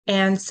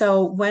And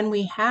so when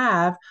we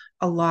have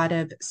a lot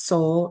of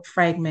soul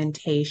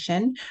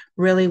fragmentation,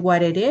 really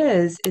what it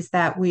is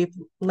that we've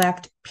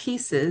left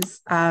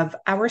pieces of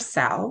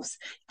ourselves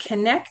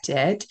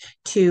connected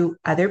to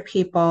other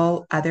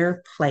people,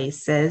 other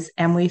places,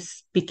 and we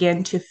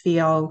begin to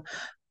feel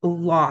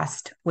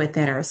lost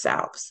within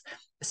ourselves.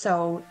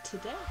 So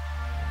today,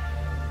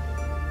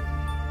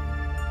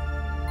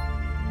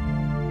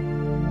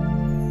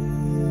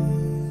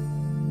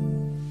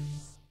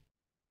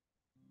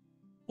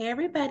 hey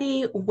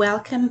everybody,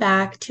 welcome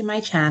back to my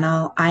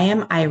channel. I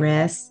am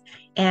Iris,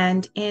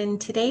 and in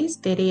today's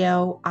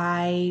video,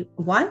 I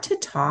want to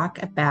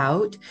talk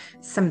about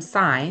some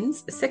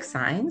signs, 6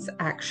 signs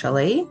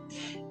actually,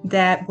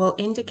 that will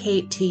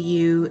indicate to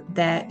you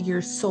that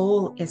your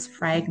soul is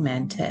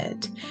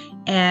fragmented.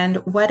 And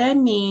what I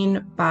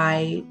mean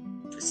by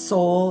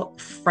soul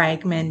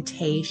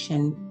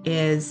fragmentation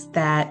is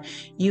that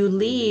you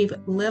leave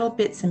little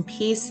bits and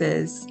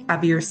pieces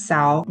of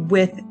yourself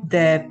with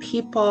the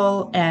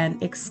people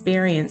and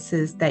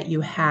experiences that you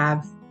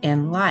have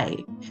in life.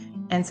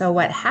 And so,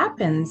 what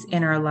happens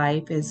in our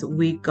life is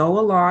we go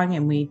along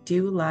and we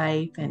do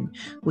life and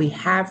we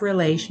have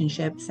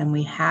relationships and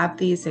we have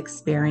these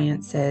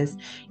experiences.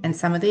 And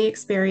some of the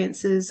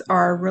experiences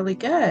are really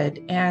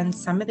good, and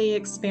some of the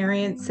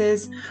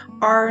experiences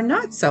are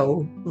not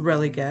so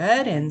really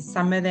good, and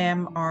some of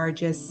them are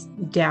just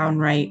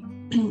downright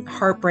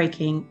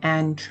heartbreaking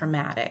and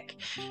traumatic.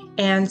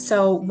 And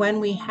so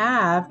when we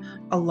have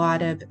a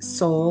lot of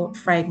soul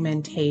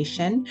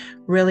fragmentation,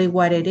 really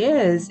what it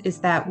is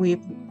that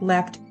we've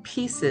left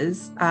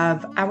pieces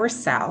of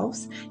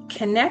ourselves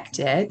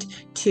connected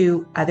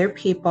to other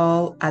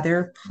people,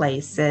 other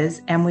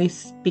places, and we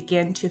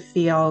begin to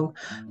feel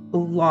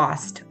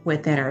lost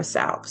within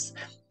ourselves.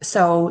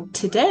 So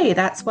today,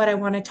 that's what I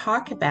want to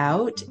talk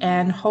about,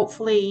 and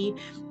hopefully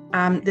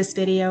this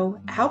video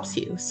helps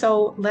you.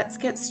 So let's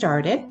get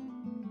started.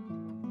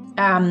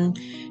 Um,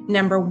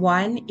 Number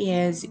one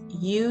is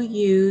you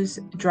use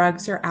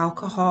drugs or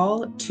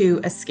alcohol to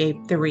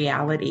escape the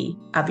reality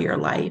of your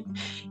life.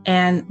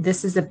 And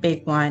this is a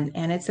big one.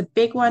 And it's a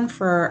big one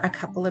for a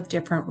couple of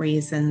different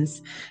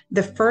reasons.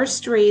 The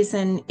first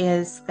reason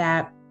is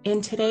that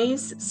in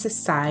today's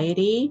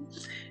society,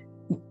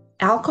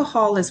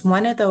 alcohol is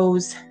one of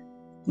those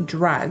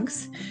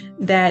drugs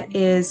that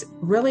is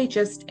really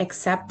just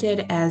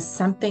accepted as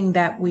something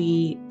that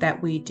we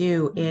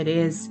do. It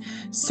is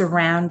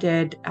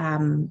surrounded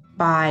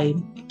by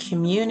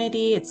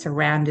community. It's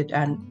surrounded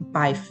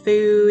by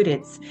food.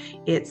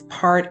 It's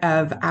part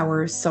of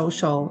our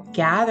social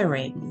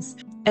gatherings.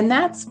 And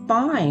that's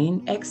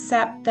fine,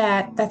 except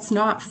that that's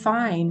not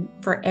fine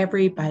for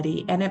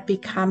everybody, and it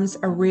becomes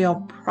a real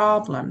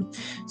problem.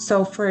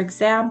 So, for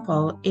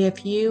example,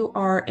 if you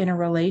are in a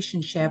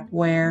relationship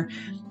where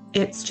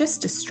it's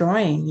just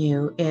destroying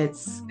you.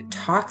 It's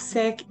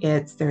toxic.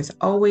 There's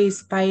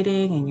always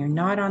fighting and you're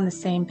not on the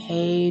same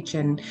page,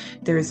 and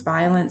there's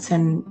violence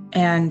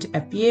and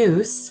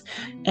abuse.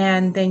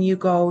 And then you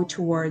go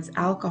towards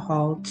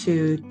alcohol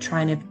to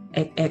try to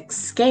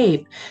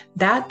escape.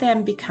 That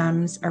then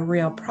becomes a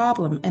real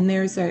problem. And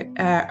there's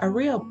a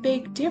real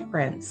big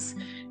difference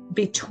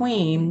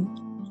between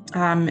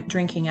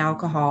drinking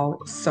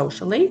alcohol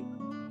socially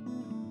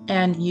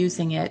and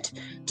using it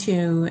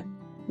to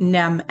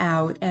numb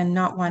out and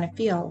not want to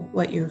feel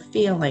what you're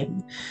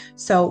feeling.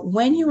 So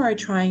when you are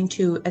trying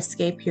to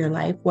escape your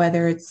life,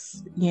 whether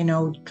it's,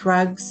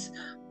 drugs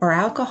or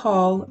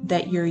alcohol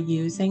that you're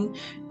using,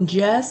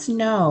 just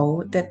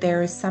know that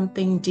there is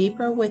something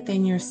deeper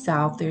within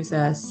yourself. There's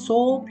a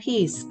soul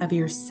piece of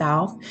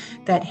yourself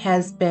that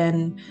has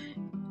been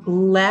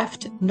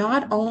left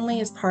not only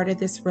as part of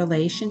this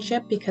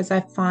relationship, because I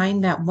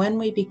find that when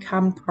we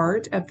become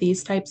part of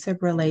these types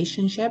of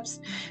relationships,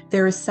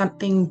 there is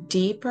something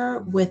deeper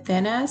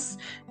within us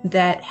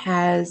that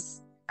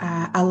has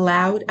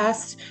allowed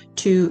us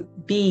to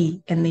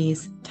be in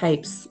these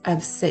types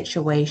of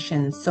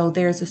situations. So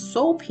there's a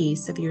soul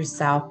piece of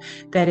yourself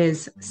that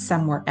is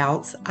somewhere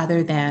else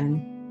other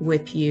than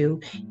with you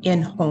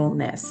in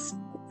wholeness.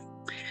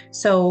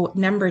 So,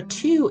 number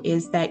two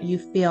is that you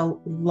feel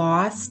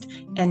lost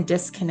and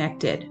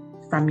disconnected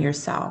from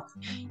yourself,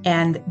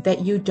 and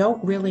that you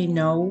don't really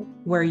know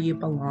where you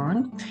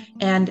belong.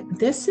 And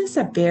this is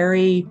a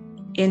very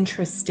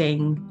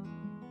interesting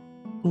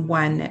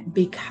one,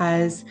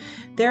 because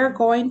there are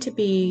going to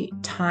be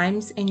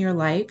times in your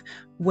life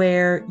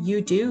where you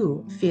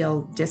do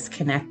feel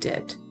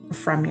disconnected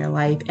from your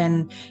life.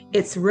 And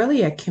it's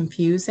really a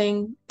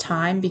confusing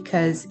time,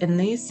 because in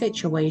these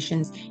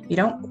situations, you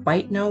don't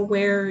quite know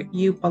where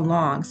you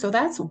belong. So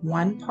that's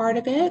one part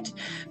of it.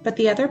 But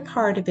the other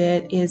part of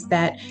it is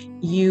that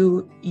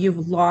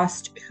you've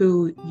lost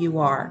who you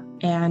are.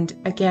 And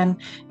again,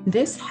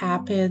 this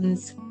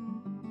happens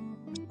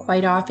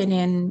quite often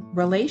in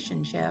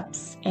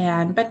relationships,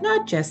 but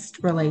not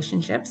just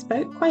relationships,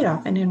 but quite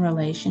often in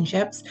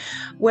relationships,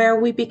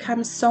 where we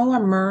become so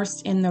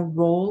immersed in the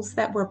roles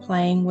that we're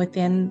playing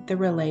within the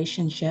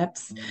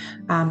relationships,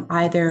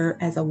 either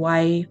as a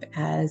wife,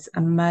 as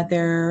a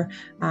mother,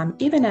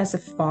 even as a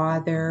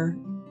father,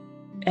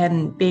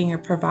 and being a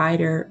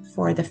provider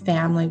for the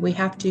family. We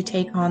have to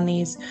take on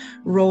these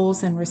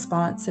roles and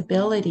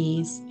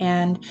responsibilities,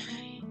 and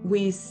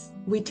we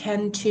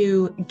tend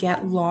to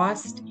get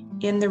lost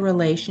in the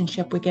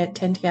relationship.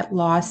 Tend to get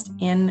lost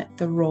in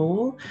the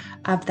role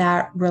of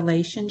that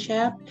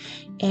relationship,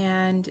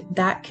 and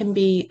that can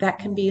be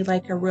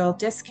like a real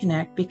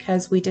disconnect,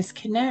 because we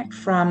disconnect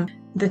from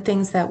the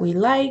things that we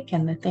like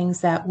and the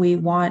things that we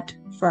want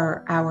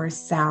for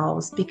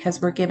ourselves, because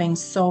we're giving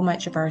so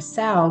much of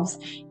ourselves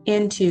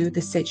into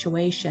the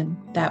situation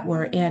that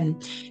we're in.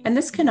 And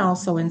this can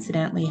also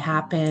incidentally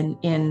happen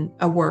in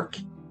a work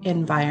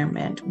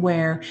environment,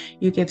 where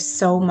you give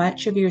so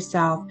much of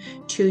yourself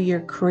to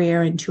your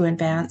career and to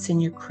advance in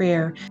your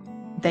career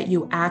that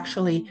you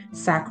actually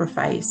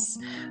sacrifice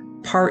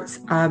parts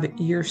of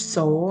your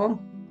soul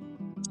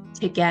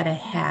to get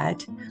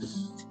ahead.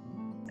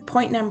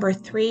 Point number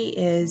 3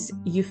 is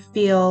you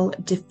feel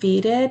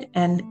defeated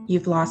and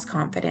you've lost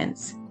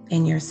confidence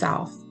in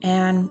yourself.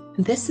 And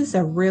this is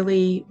a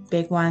really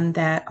big one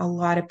that a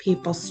lot of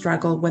people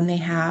struggle when they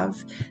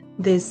have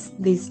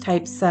these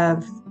types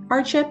of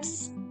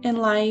hardships in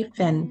life,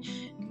 and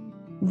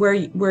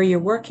where you're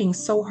working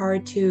so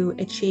hard to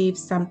achieve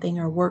something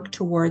or work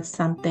towards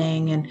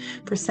something, and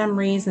for some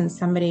reason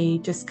somebody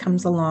just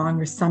comes along,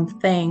 or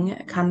something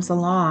comes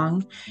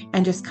along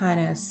and just kind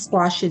of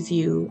squashes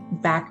you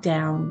back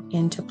down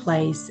into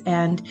place.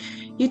 And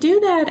you do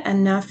that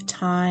enough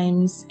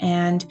times,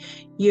 and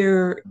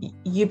you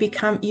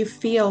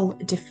feel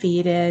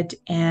defeated,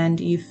 and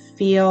you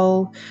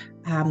feel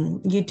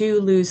you do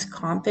lose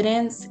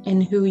confidence in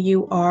who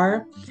you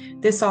are.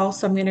 This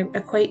also, I'm going to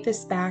equate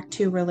this back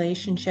to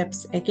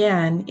relationships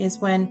again, is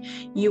when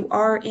you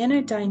are in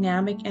a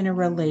dynamic in a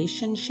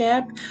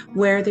relationship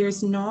where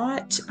there's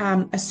not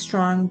a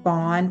strong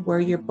bond, where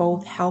you're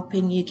both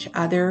helping each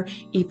other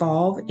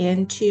evolve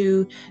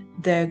into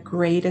the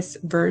greatest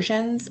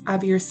versions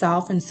of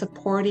yourself and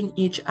supporting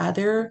each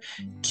other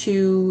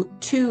to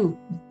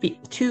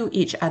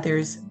each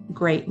other's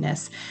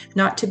greatness.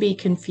 Not to be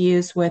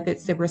confused with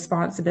it's the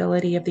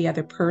responsibility of the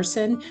other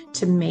person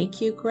to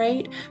make you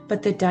great,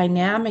 but the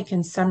dynamic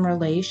in some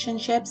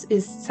relationships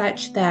is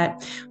such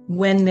that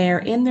when they're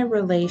in the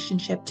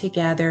relationship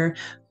together,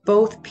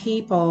 both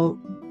people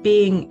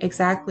being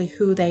exactly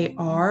who they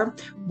are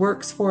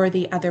works for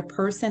the other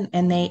person,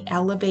 and they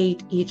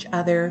elevate each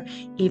other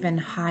even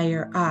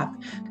higher up.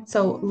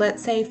 So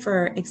let's say,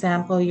 for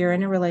example, you're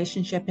in a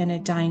relationship in a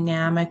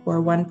dynamic where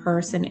one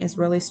person is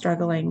really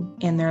struggling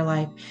in their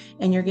life,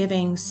 and you're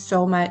giving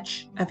so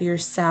much of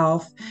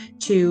yourself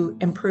to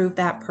improve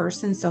that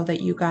person so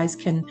that you guys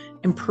can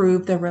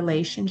improve the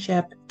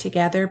relationship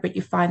together, but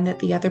you find that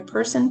the other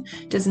person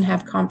doesn't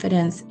have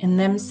confidence in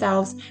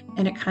themselves,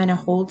 and it kind of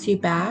holds you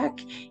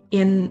back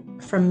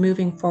from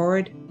moving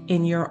forward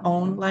in your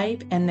own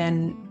life and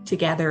then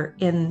together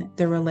in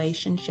the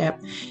relationship.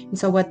 And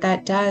so what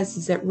that does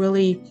is it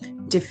really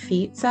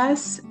defeats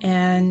us,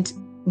 and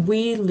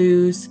we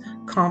lose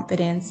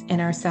confidence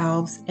in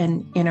ourselves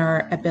and in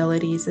our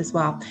abilities as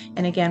well.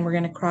 And again, we're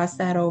going to cross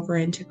that over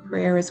into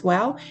career as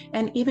well,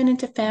 and even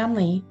into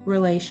family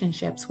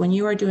relationships. When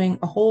you are doing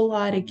a whole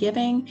lot of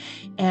giving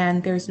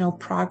and there's no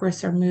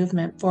progress or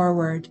movement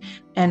forward,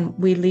 and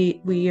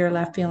we are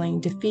left feeling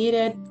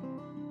defeated,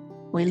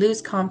 we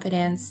lose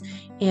confidence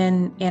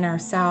in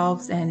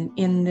ourselves and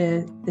in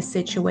the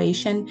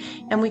situation,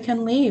 and we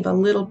can leave a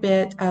little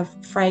bit of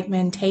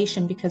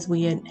fragmentation because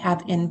we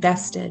have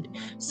invested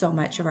so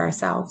much of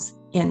ourselves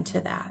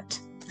into that.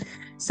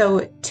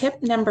 So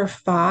tip number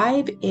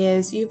 5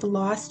 is you've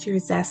lost your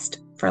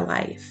zest for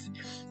life.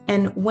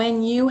 And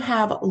when you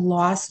have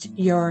lost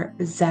your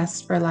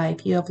zest for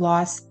life, you have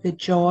lost the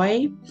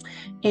joy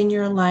in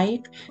your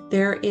life,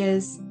 there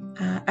is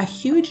a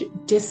huge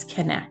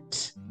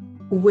disconnect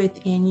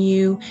within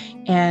you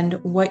and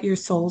what your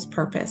soul's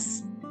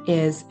purpose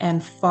is,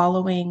 and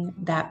following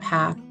that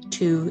path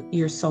to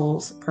your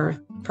soul's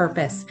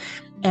purpose.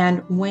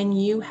 And when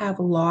you have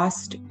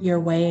lost your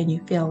way and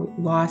you feel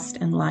lost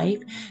in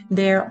life,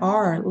 there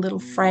are little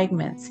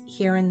fragments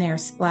here and there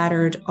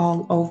splattered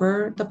all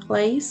over the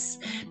place,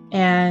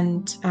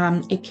 and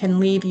it can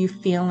leave you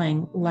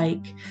feeling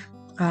like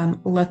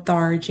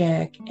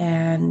lethargic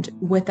and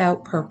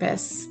without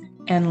purpose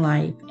in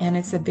life. And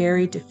it's a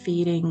very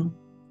defeating,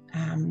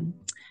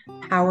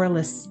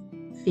 powerless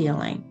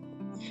feeling.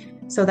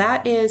 So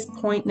that is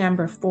point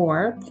number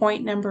 4.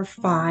 Point number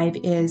 5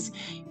 is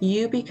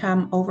you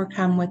become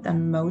overcome with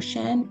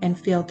emotion and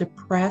feel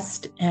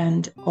depressed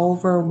and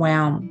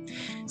overwhelmed.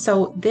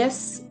 So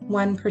this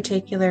one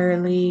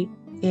particularly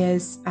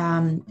is,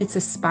 it's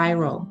a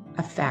spiral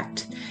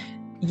effect.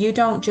 You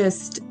don't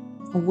just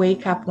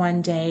wake up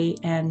one day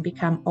and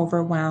become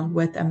overwhelmed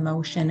with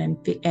emotion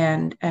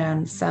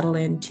and settle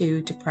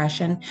into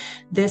depression.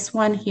 This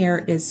one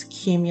here is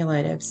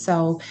cumulative.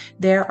 So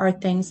there are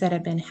things that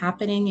have been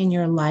happening in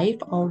your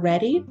life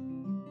already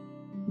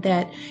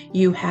that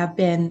you have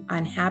been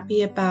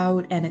unhappy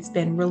about, and it's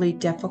been really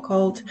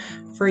difficult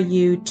for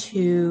you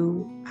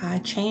to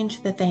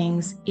change the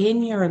things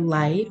in your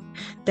life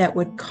that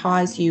would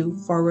cause you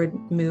forward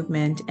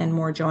movement and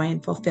more joy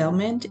and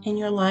fulfillment in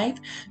your life.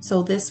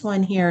 So this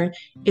one here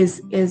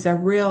is a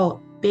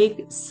real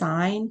big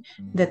sign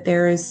that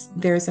there's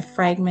a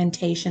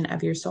fragmentation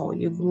of your soul.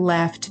 You've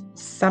left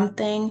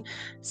something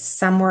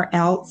somewhere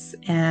else,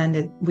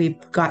 and we've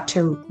got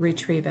to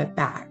retrieve it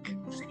back.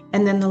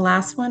 And then the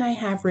last one I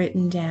have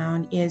written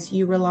down is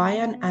you rely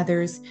on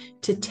others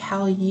to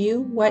tell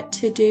you what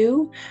to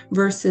do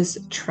versus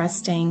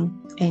trusting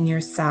in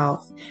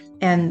yourself.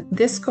 And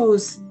this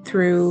goes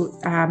through,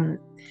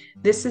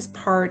 this is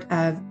part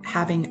of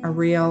having a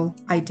real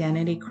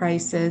identity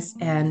crisis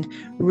and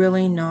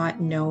really not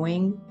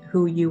knowing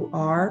who you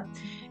are.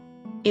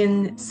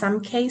 In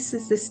some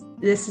cases,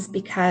 this is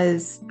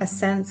because a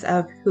sense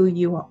of who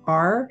you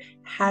are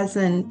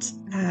hasn't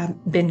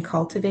been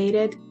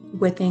cultivated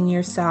within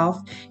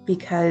yourself,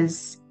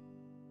 because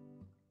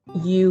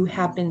you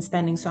have been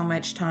spending so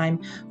much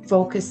time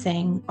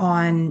focusing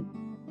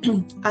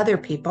on other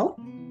people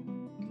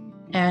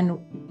and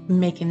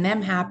making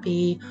them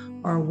happy,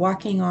 or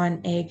walking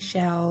on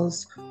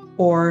eggshells,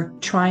 or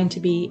trying to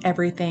be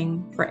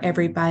everything for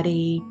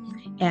everybody,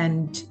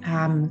 and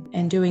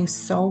doing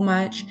so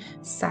much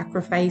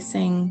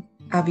sacrificing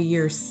of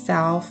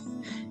yourself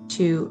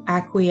to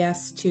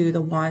acquiesce to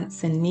the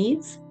wants and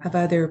needs of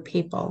other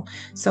people.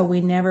 So we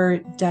never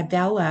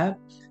develop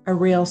a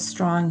real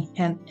strong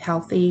and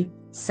healthy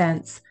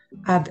sense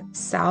of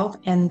self,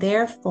 and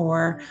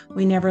therefore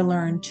we never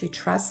learn to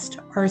trust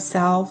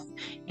ourselves.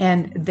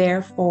 And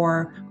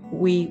therefore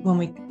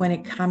when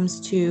it comes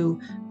to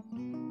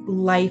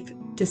life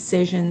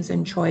decisions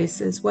and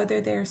choices, whether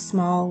they're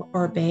small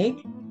or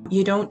big,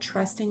 you don't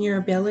trust in your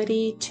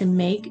ability to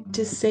make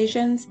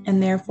decisions,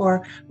 and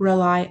therefore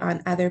rely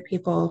on other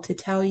people to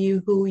tell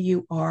you who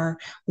you are,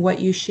 what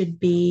you should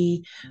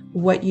be,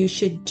 what you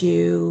should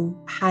do,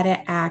 how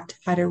to act,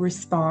 how to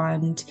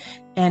respond.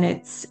 And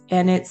it's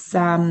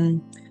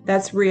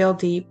that's real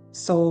deep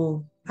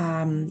soul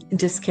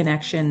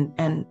disconnection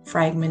and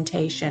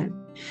fragmentation.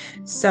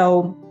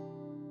 So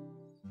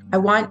I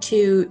want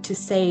to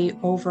say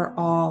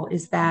overall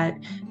is that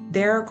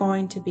there are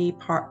going to be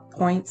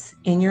points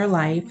in your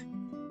life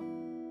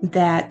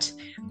that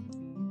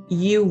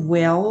you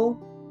will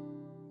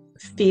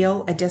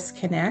feel a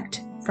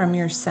disconnect from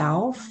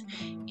yourself.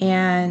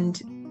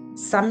 And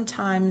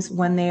sometimes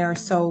when they are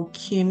so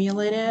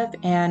cumulative,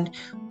 and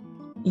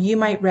you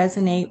might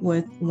resonate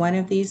with one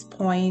of these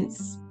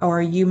points,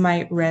 or you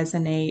might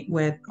resonate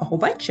with a whole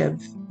bunch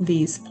of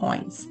these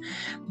points,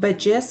 but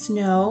just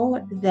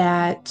know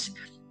that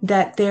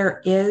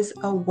there is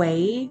a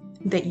way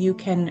that you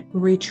can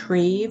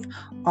retrieve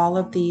all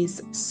of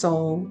these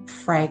soul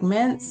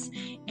fragments.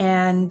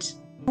 And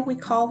we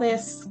call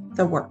this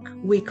the work.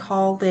 We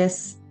call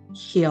this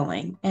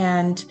healing.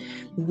 And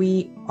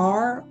we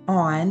are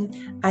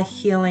on a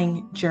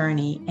healing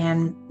journey.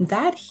 And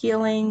that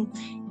healing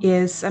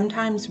is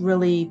sometimes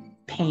really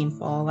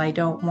painful. I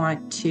don't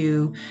want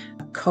to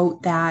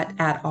coat that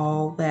at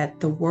all, that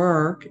the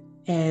work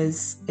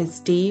is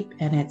deep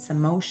and it's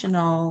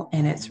emotional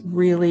and it's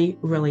really,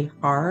 really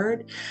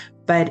hard,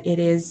 but it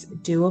is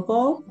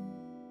doable.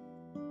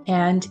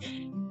 And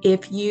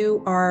if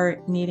you are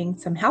needing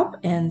some help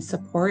and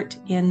support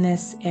in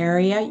this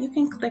area, you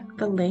can click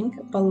the link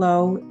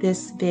below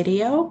this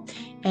video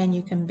and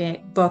you can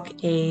book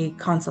a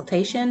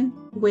consultation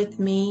with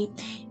me,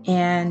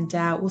 and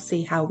we'll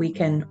see how we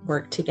can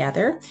work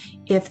together.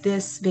 If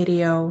this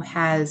video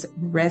has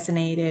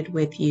resonated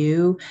with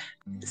you,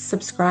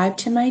 subscribe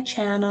to my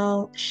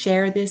channel,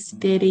 share this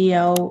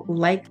video,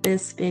 like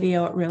this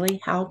video. It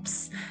really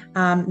helps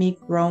me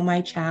grow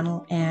my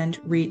channel and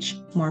reach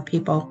more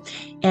people.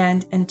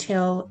 And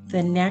until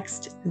the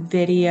next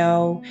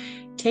video,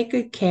 take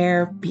good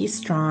care, be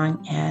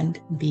strong,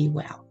 and be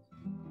well.